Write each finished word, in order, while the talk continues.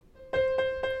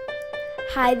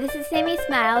Hi, this is Sammy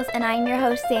Smiles, and I'm your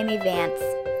host, Sammy Vance.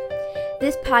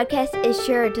 This podcast is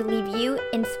sure to leave you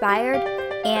inspired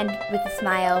and with a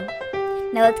smile.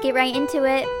 Now let's get right into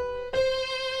it.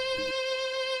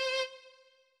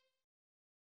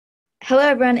 Hello,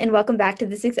 everyone, and welcome back to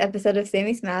the 6th episode of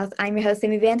Sammy Smiles. I'm your host,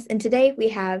 Sammy Vance, and today we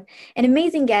have an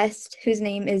amazing guest whose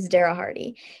name is Daryl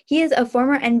Hardy. He is a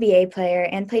former NBA player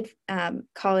and played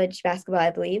college basketball,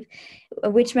 I believe,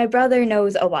 which my brother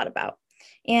knows a lot about.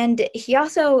 And he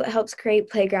also helps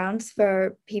create playgrounds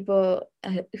for people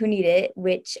who need it,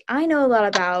 which I know a lot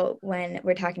about when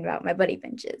we're talking about my buddy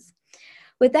benches.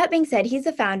 With that being said, he's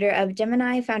the founder of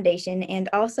Gemini Foundation and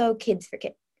also Kicks for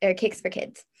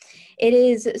Kids. It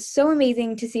is so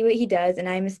amazing to see what he does, and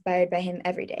I'm inspired by him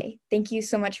every day. Thank you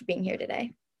so much for being here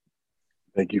today.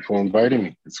 Thank you for inviting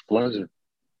me. It's a pleasure.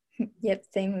 Yep,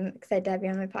 same. I'm excited to have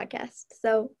you on my podcast.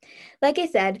 So, like I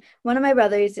said, both of my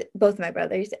brothers,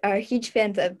 are huge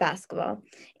fans of basketball.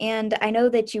 And I know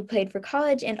that you played for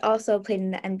college and also played in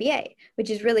the NBA,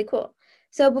 which is really cool.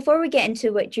 So, before we get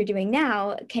into what you're doing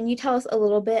now, can you tell us a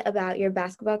little bit about your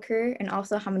basketball career and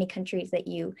also how many countries that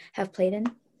you have played in?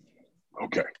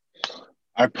 Okay.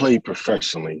 I played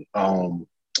professionally. I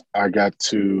went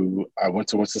to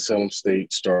Winston-Salem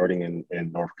State starting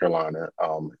in North Carolina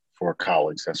for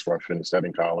college. That's where I finished that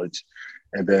in college.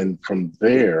 And then from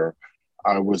there,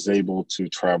 I was able to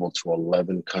travel to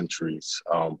 11 countries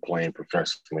playing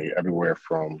professionally, everywhere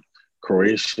from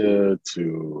Croatia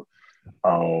to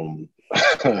um,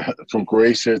 from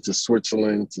Croatia to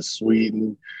Switzerland to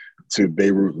Sweden to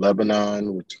Beirut,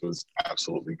 Lebanon, which was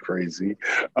absolutely crazy,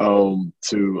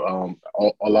 to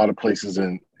a lot of places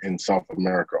in South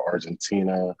America,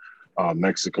 Argentina,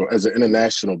 Mexico. As an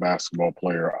international basketball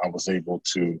player, I was able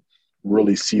to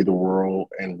really see the world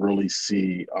and really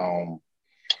see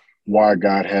why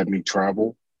God had me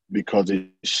travel, because it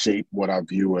shaped what I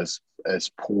view as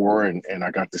poor, and I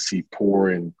got to see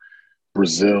poor in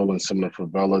Brazil and some of the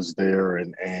favelas there,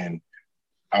 and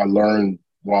I learned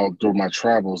while during my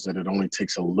travels that it only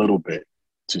takes a little bit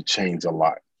to change a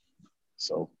lot.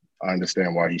 So I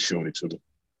understand why he showed it to me.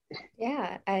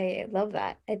 Yeah, I love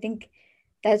that. I think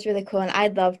that's really cool. And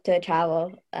I'd love to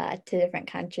travel to different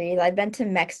countries. I've been to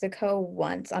Mexico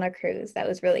once on a cruise. That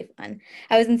was really fun.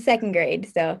 I was in second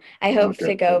grade, so I hope Okay.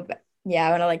 to go. Yeah,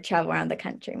 I want to like travel around the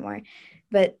country more.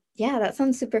 But yeah, that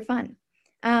sounds super fun.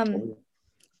 Um,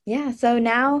 yeah, so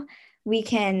now we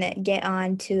can get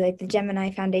on to like the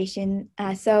Gemini Foundation.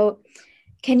 So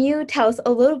can you tell us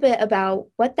a little bit about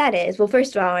what that is? Well,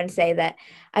 first of all, I want to say that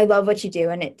I love what you do,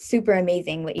 and it's super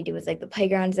amazing what you do with like the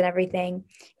playgrounds and everything.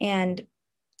 And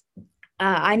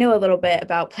I know a little bit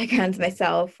about playgrounds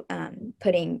myself,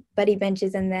 putting buddy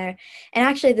benches in there. And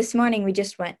actually, this morning we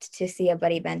just went to see a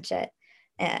buddy bench at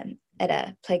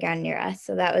a playground near us.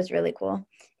 So that was really cool.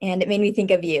 And it made me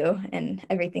think of you and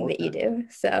everything that you Okay. do.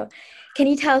 So, can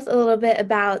you tell us a little bit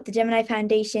about the Gemini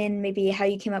Foundation, maybe how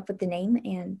you came up with the name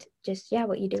and just, yeah,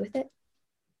 what you do with it?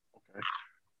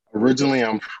 Originally,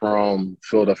 I'm from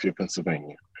Philadelphia,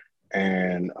 Pennsylvania,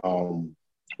 and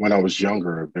when I was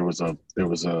younger, it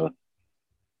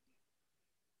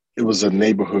was a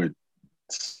neighborhood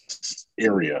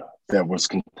area that was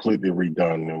completely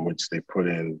redone, in which they put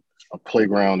in a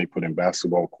playground, they put in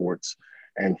basketball courts,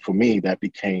 and for me, that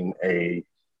became a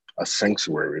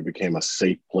sanctuary. It became a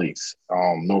safe place.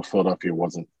 North Philadelphia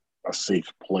wasn't a safe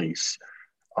place.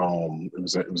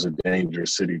 It was a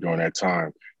dangerous city during that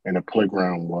time, and the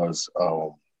playground was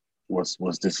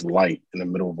this light in the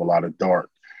middle of a lot of dark.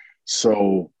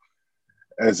 So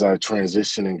as I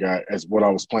transitioned and got as what I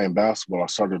was playing basketball, I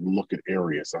started to look at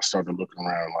areas. I started looking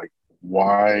around like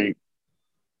why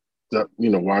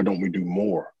why don't we do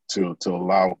more to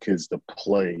allow kids to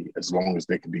play as long as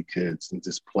they can be kids and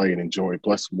just play and enjoy,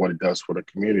 plus what it does for the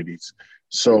communities.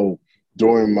 So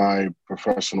during my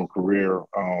professional career,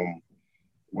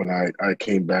 when I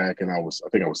came back and I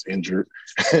think I was injured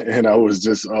and I was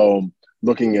just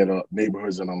looking at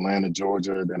neighborhoods in Atlanta,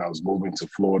 Georgia. Then I was moving to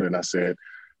Florida, and I said,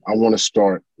 I want to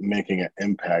start making an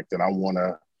impact, and I want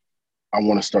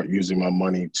to start using my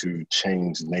money to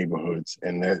change neighborhoods.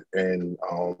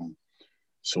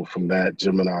 So from that,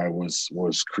 Gemini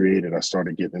was created. I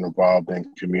started getting involved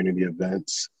in community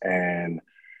events and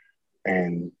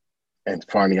and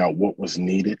finding out what was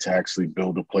needed to actually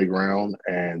build a playground.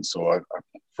 And so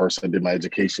first I did my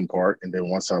education part, and then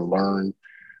once I learned,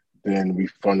 then we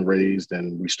fundraised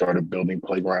and we started building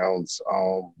playgrounds,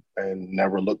 and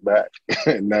never looked back.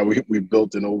 And now we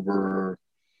built in over.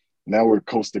 Now we're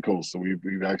coast to coast, so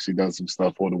we've actually done some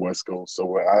stuff on the West Coast.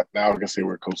 So now I can say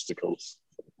we're coast to coast.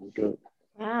 We're good.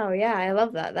 Wow, yeah, I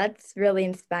love that. That's really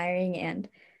inspiring. And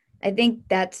I think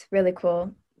that's really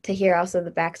cool to hear also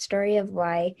the backstory of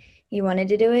why you wanted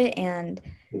to do it. And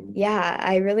Mhm. yeah,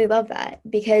 I really love that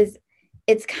because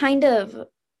it's kind of,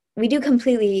 we do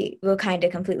kind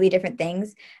of completely different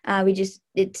things.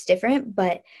 It's different,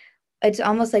 but it's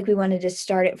almost like we wanted to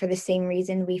start it for the same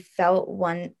reason we felt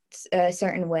once a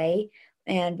certain way.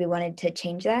 And we wanted to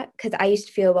change that because I used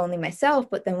to feel lonely myself.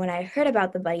 But then when I heard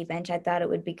about the Buddy Bench, I thought it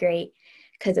would be great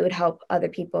because it would help other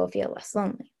people feel less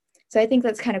lonely. So I think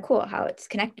that's kind of cool how it's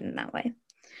connected in that way.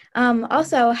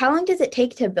 Also, how long does it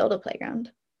take to build a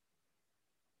playground?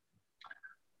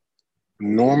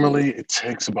 Normally, it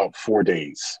takes about 4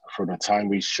 days from the time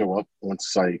we show up on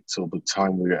site till the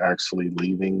time we're actually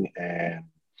leaving and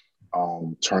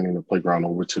turning the playground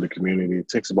over to the community. It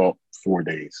takes about 4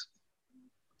 days.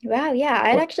 Wow, yeah,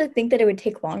 I'd But actually think that it would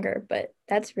take longer, but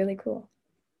that's really cool.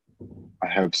 I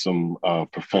have some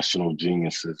professional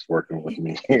geniuses working with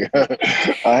me.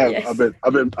 I have. I've Yes. been.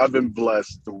 I've been. I've been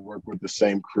blessed to work with the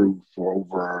same crew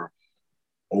for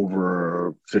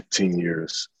over 15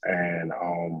 years, and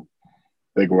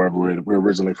they go everywhere. We're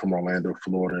originally from Orlando,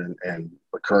 Florida, and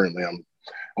but currently I'm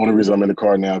only reason I'm in the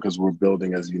car now because we're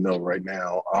building, as you know, right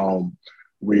now.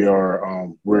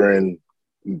 We're in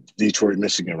Detroit,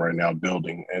 Michigan right now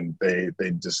building, and they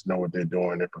just know what they're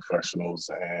doing. They're professionals,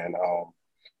 and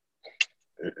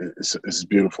it's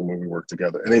beautiful when we work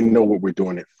together, and they know what we're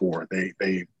doing it for. They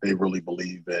really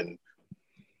believe in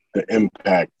the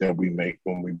impact that we make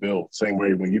when we build. Same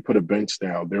way when you put a bench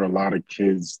down, there are a lot of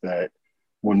kids that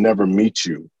will never meet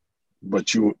you,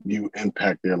 but you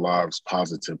impact their lives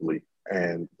positively.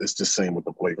 And it's the same with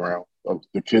the playground.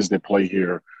 The kids that play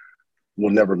here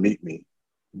will never meet me,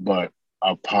 but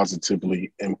I've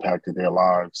positively impacted their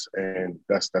lives, and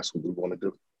that's what we want to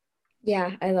do.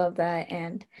 Yeah, I love that.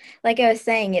 And like I was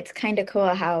saying, it's kind of cool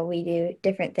how we do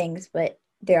different things, but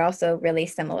they're also really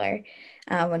similar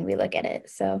when we look at it.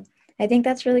 So I think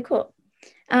that's really cool.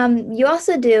 You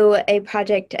also do a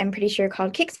project, I'm pretty sure,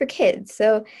 called Kicks for Kids.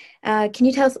 So can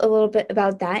you tell us a little bit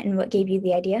about that and what gave you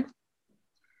the idea?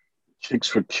 Kicks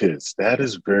for Kids, that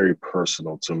is very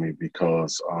personal to me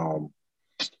because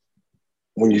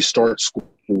when you start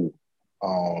school,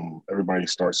 everybody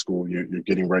starts school. You're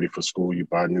getting ready for school. You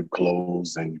buy new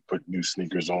clothes and you put new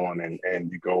sneakers on,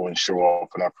 and you go and show off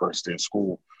on that first day of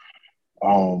school.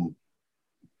 Um,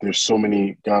 there's so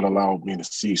many. God allowed me to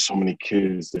see so many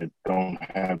kids that don't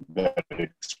have that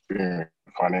experience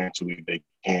financially. They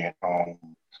can't.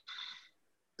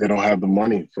 They don't have the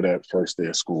money for that first day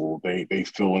of school. They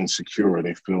feel insecure.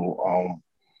 They feel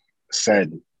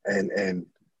sad, and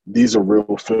these are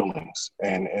real feelings.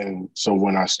 And so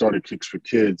when I started Kicks for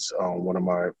Kids, one of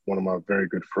my very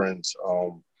good friends,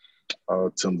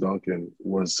 Tim Duncan,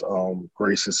 was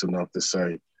gracious enough to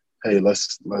say, "Hey,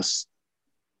 let's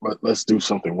do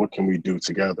something. What can we do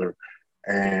together?"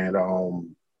 And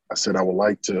I said I would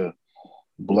like to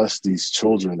bless these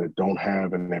children that don't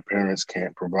have and their parents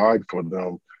can't provide for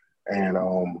them. And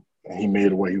he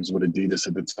made away. He was with Adidas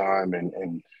at the time,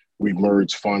 and we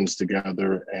merged funds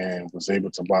together and was able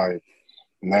to buy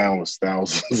now it's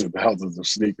thousands and thousands of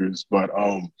sneakers. But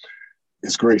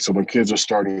it's great. So when kids are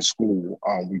starting school,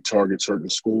 we target certain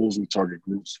schools, we target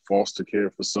groups, foster care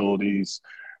facilities,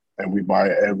 and we buy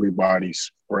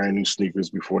everybody's brand new sneakers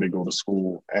before they go to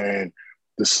school. And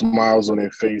the smiles on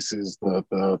their faces,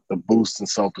 the boost in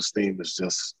self esteem is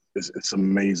just it's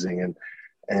amazing.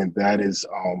 And that is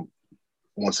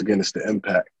once again it's the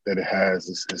impact that it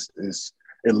has.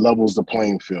 It levels the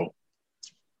playing field,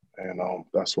 and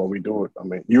that's why we do it. I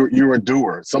mean, you're a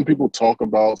doer. Some people talk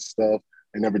about stuff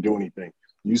and never do anything.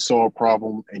 You saw a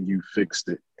problem and you fixed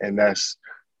it, and that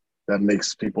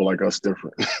makes people like us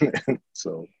different.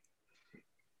 So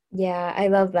Yeah, I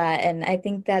love that. And I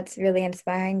think that's really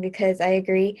inspiring because I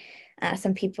agree.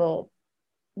 Some people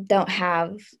don't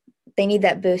have, they need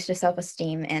that boost of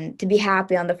self-esteem and to be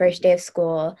happy on the first day of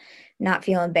school, not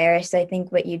feel embarrassed. I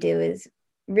think what you do is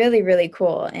really, really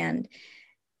cool. And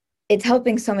it's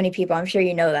helping so many people. I'm sure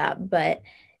you know that, but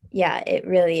yeah, it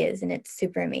really is. And it's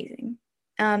super amazing.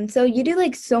 So you do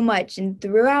like so much, and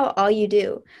throughout all you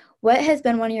do, what has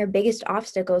been one of your biggest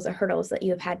obstacles or hurdles that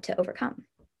you have had to overcome?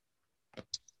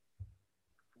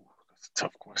 that's a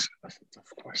tough question. That's a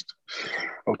tough question.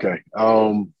 Okay.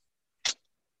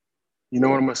 You know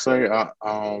what I'm gonna say?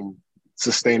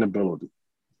 Sustainability,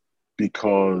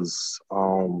 because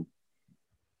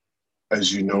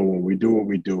as you know, when we do what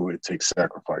we do, it takes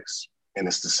sacrifice, and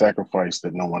it's the sacrifice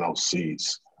that no one else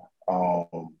sees.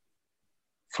 Um,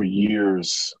 for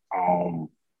years,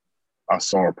 I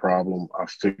saw a problem, I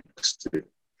fixed it.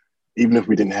 Even if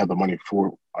we didn't have the money for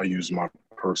it, I used my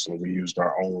personal. We used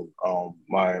our own.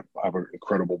 I have an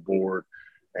incredible board,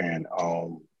 and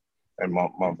and my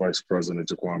vice president,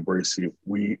 Jaquan Bracey,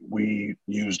 we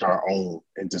used our own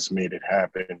and just made it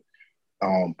happen,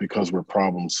 because we're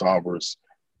problem solvers.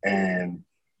 And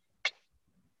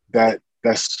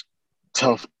that's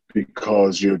tough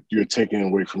because you're taking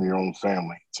away from your own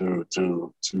family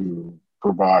to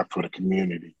provide for the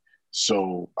community.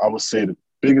 So I would say the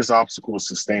biggest obstacle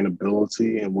is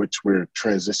sustainability, in which we're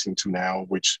transitioning to now,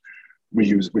 which we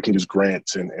can use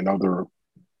grants and other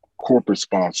corporate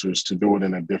sponsors to do it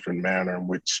in a different manner, in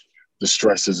which the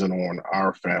stress isn't on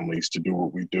our families to do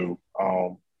what we do.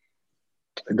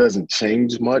 It doesn't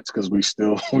change much because we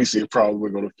see a problem, we're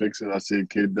going to fix it. I see a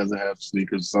kid doesn't have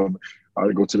sneakers or something,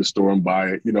 I go to the store and buy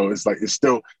it. It's like, it's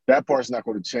still, that part's not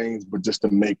going to change, but just to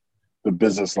make the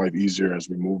business life easier as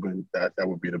we move in, that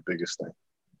would be the biggest thing.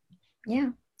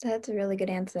 Yeah, that's a really good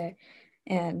answer.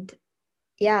 And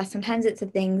yeah, sometimes it's the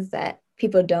things that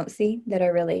people don't see that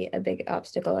are really a big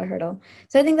obstacle or hurdle.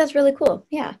 So I think that's really cool.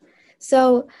 Yeah.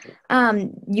 So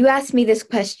you asked me this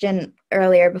question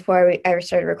earlier before I ever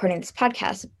started recording this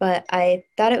podcast, but I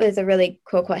thought it was a really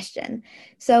cool question.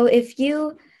 So if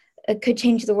you could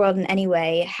change the world in any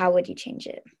way, how would you change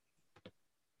it?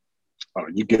 Oh,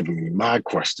 you giving me my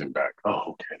question back.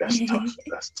 Oh, okay, that's tough.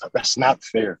 That's tough. That's not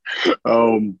fair.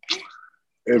 Um,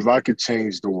 if I could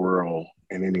change the world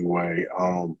in any way,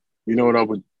 you know what I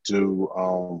would do?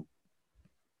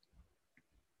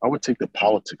 I would take the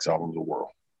politics out of the world.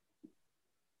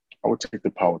 I would take the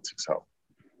politics out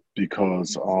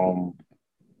because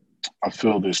I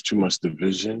feel there's too much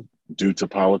division due to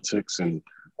politics, and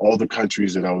all the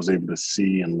countries that I was able to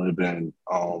see and live in,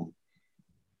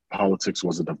 politics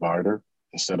was a divider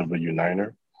instead of a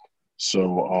uniter.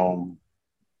 So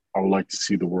I would like to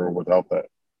see the world without that.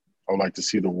 I would like to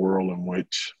see the world in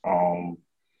which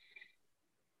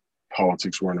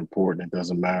politics weren't important. It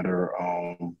doesn't matter.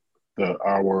 Our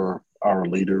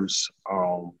leaders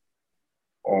all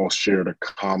shared a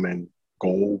common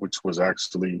goal, which was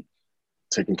actually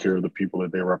taking care of the people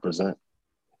that they represent.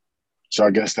 So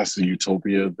I guess that's the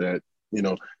utopia that,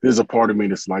 there's a part of me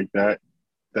that's like that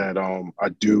I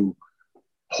do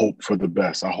hope for the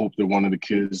best. I hope that one of the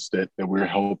kids that we're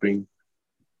helping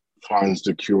finds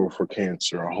the cure for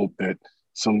cancer. I hope that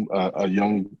a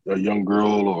young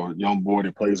girl or young boy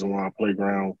that plays on our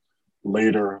playground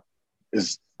later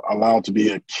is allowed to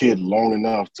be a kid long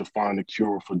enough to find a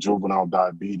cure for juvenile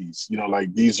diabetes.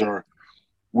 Like, these are,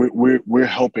 we're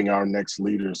helping our next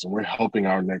leaders, and we're helping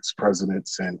our next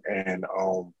presidents, and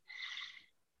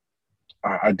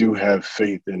I do have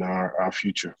faith in our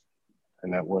future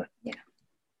in that way.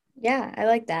 Yeah, I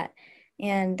like that.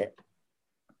 And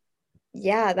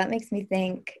yeah, that makes me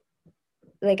think,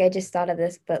 like, I just thought of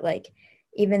this, but like,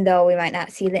 even though we might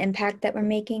not see the impact that we're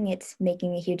making, it's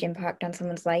making a huge impact on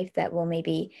someone's life that will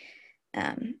maybe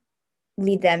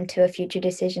lead them to a future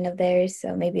decision of theirs.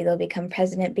 So maybe they'll become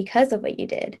president because of what you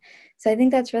did. So I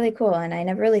think that's really cool. And I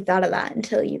never really thought of that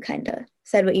until you kind of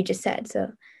said what you just said.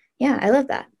 So yeah, I love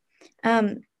that.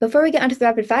 Before we get onto the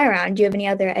rapid fire round, do you have any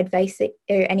other advice or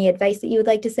any advice that you would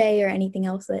like to say, or anything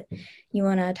else that you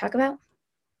want to talk about?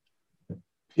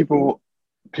 People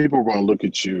are going to look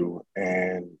at you,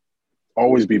 and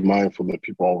always be mindful that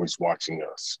people are always watching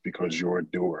us because you're a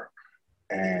doer.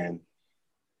 And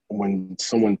when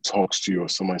someone talks to you or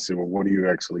somebody say, well, what are you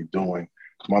actually doing?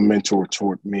 My mentor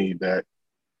taught me that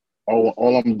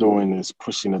all I'm doing is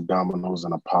pushing the dominoes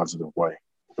in a positive way.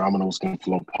 Dominoes can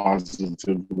flow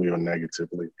positively or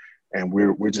negatively. And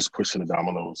we're just pushing the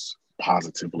dominoes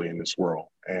positively in this world.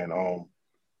 And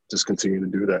just continue to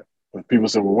do that. When people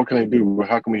say, well, what can I do? Well,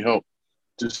 how can we help?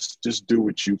 Just do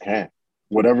what you can.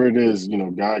 Whatever it is,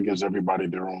 God gives everybody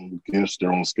their own gifts,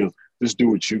 their own skills. Just do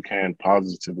what you can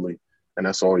positively, and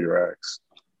that's all you're asked.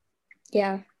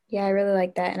 Yeah, I really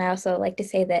like that. And I also like to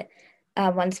say that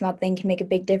one small thing can make a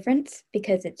big difference,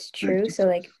 because it's true. So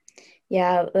like,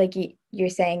 yeah, like you're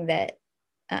saying that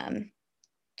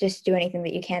just do anything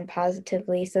that you can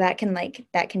positively. So that can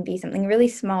be something really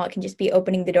small. It can just be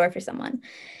opening the door for someone.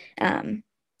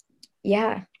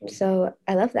 Yeah, so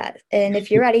I love that. And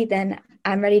if you're ready, then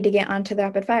I'm ready to get on to the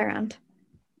rapid fire round.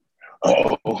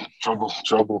 Oh, trouble.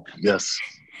 Yes.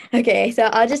 Okay, so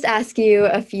I'll just ask you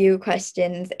a few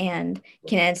questions and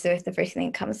can answer with the first thing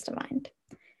that comes to mind.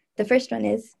 The first one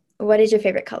is, what is your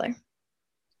favorite color?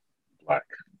 Black,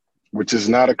 which is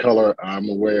not a color. I'm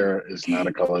aware it's not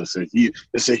a color. It's a hue.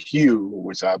 It's a hue,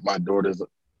 which my daughter's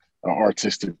an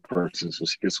artistic person, so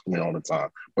she gets with me all the time.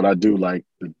 But I do like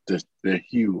the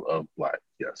hue of black.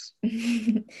 Yes.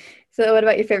 So what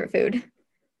about your favorite food?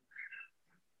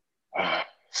 I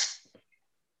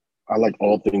like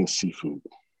all things seafood.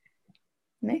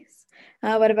 Nice.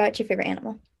 What about your favorite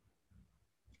animal?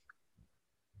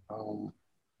 Um,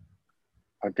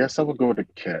 I guess I would go with the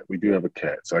cat. We do have a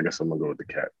cat, so I guess I'm gonna go with the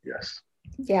cat. Yes.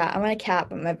 Yeah, I want a cat,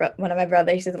 but one of my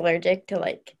brothers is allergic to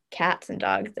like cats and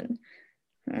dogs, and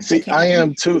I See, can't I have one.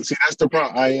 am too. See, that's the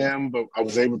problem. I am, but I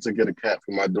was able to get a cat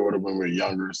for my daughter when we were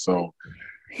younger. So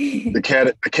the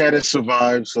cat has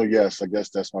survived. So yes, I guess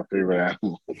that's my favorite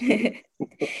animal.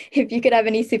 If you could have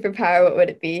any superpower, what would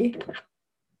it be?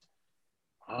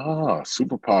 Ah,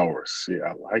 superpowers. See,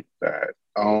 I like that.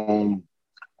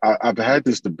 I've had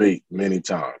this debate many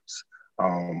times.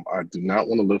 I do not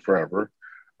want to live forever,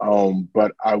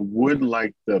 but I would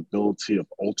like the ability of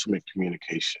ultimate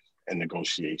communication and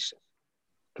negotiation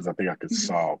because I think I could Mhm.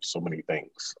 solve so many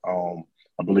things.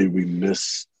 I believe we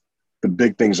miss the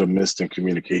big things are missed in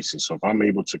communication. So if I'm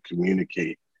able to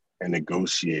communicate and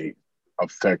negotiate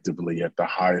effectively at the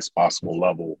highest possible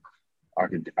level, I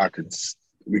could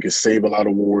we could save a lot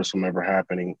of wars from ever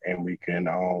happening, and we can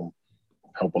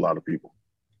help a lot of people.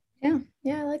 Yeah,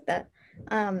 yeah, I like that.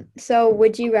 So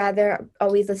would you rather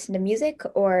always listen to music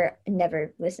or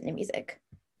never listen to music?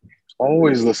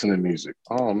 Always listen to music.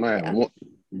 Oh man, Yeah.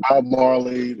 Bob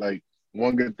Marley. Like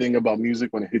one good thing about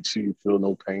music, when it hits you, you feel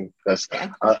no pain. That's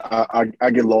Yeah. I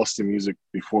get lost in music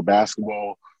before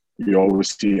basketball. You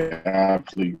always see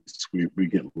athletes. We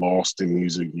get lost in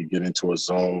music. You get into a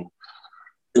zone.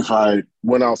 If I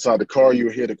went outside the car, you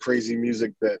would hear the crazy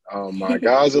music that my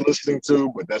guys are listening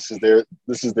to, but this is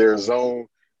their zone.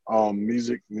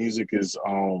 Music is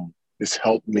it's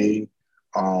helped me.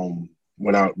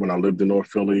 When I lived in North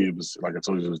Philly, it was like I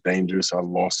told you, it was dangerous. I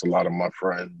lost a lot of my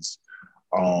friends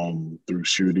through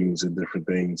shootings and different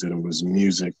things, and it was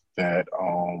music that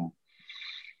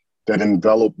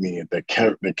enveloped me, that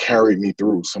carried me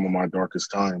through some of my darkest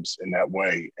times in that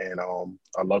way, and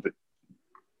I love it.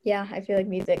 Yeah, I feel like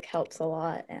music helps a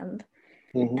lot, and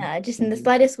Mm-hmm. just in the Mm-hmm.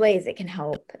 slightest ways it can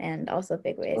help, and also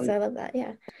big ways. So Right, I love that.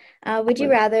 Yeah. Would you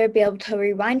right. rather be able to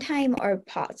rewind time or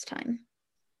pause time?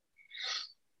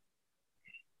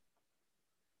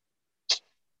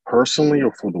 Personally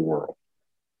or for the world?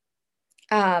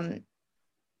 Um,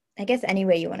 I guess any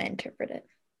way you want to interpret it.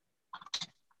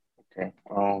 Okay.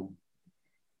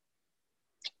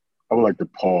 I would like to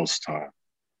pause time.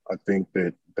 I think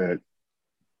that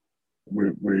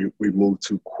we move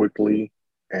too quickly,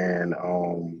 and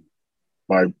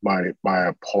by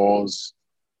a pause,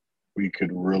 we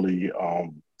could really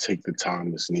take the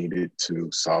time that's needed to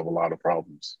solve a lot of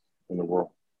problems in the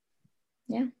world.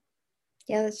 Yeah,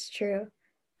 yeah, that's true.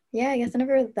 Yeah, I guess I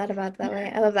never thought about it that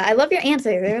way. I love that. I love your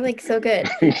answers. They're like so good.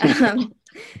 Um,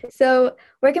 so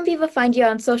where can people find you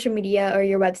on social media or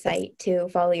your website to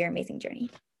follow your amazing journey?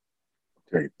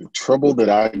 Okay, the trouble that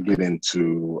I get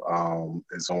into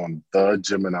is on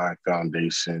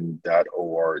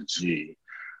thegemiниfoundation.org.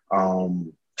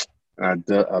 Um, I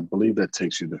believe that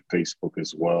takes you to Facebook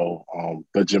as well.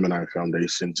 The Gemini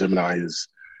Foundation. Gemini is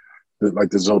like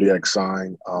the zodiac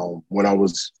sign. When I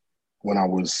went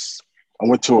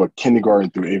to a kindergarten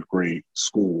through eighth grade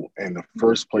school, and the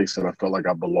first place that I felt like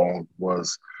I belonged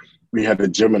was we had a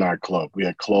Gemini club. We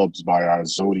had clubs by our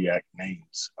zodiac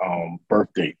names, birth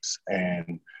dates,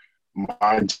 and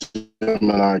my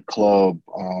Gemini club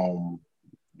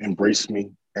embraced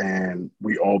me, and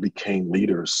we all became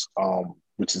leaders,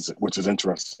 which is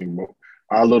interesting.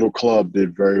 Our little club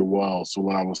did very well. So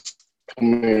when I was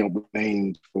coming up with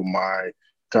names for my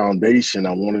foundation,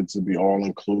 I wanted to be all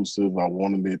inclusive. I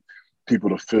wanted people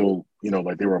to feel,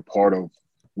 like they were a part of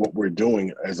what we're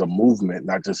doing as a movement,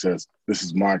 not just as this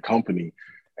is my company.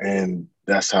 And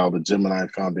that's how the Gemini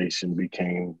Foundation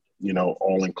became,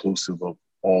 all inclusive of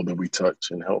all that we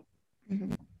touch and help.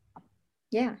 Mhm.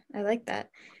 Yeah, I like that.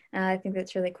 I think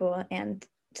that's really cool. And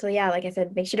so, yeah, like I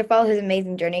said, make sure to follow his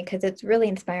amazing journey because it's really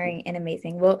inspiring and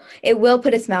amazing. Well, it will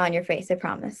put a smile on your face, I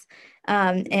promise.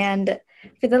 And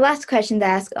for the last question to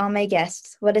ask all my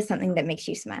guests, what is something that makes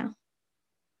you smile?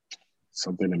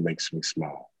 Something that makes me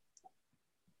smile.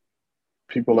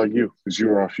 People like you, because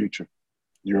you're our future.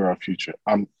 You're our future.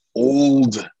 I'm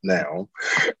old now,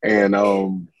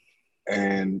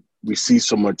 and we see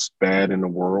so much bad in the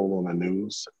world on the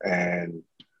news. And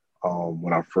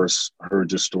when I first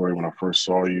heard your story, when I first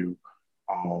saw you,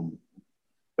 um,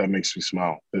 that makes me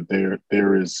smile. That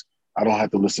there is. I don't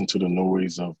have to listen to the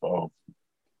noise of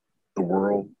the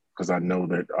world because I know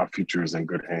that our future is in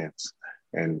good hands,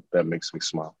 and that makes me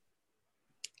smile.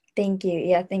 Thank you.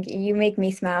 Yeah, thank you. You make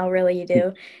me smile, really, you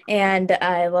do. And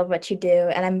I love what you do.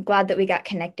 And I'm glad that we got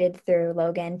connected through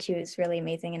Logan. She was really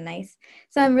amazing and nice.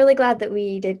 So I'm really glad that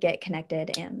we did get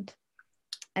connected. And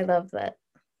I love that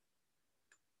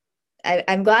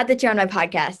I'm glad that you're on my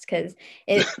podcast because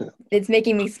it's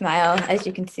making me smile, as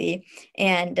you can see.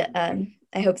 And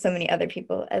I hope so many other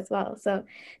people as well. So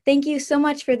thank you so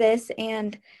much for this.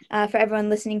 And for everyone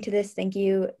listening to this, thank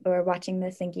you, or watching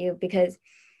this, thank you, because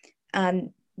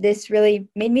this really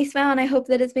made me smile, and I hope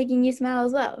that it's making you smile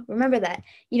as well. Remember that.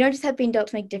 You don't just have to be an adult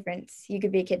to make a difference. You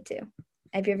could be a kid too.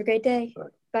 I hope you have a great day.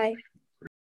 Bye.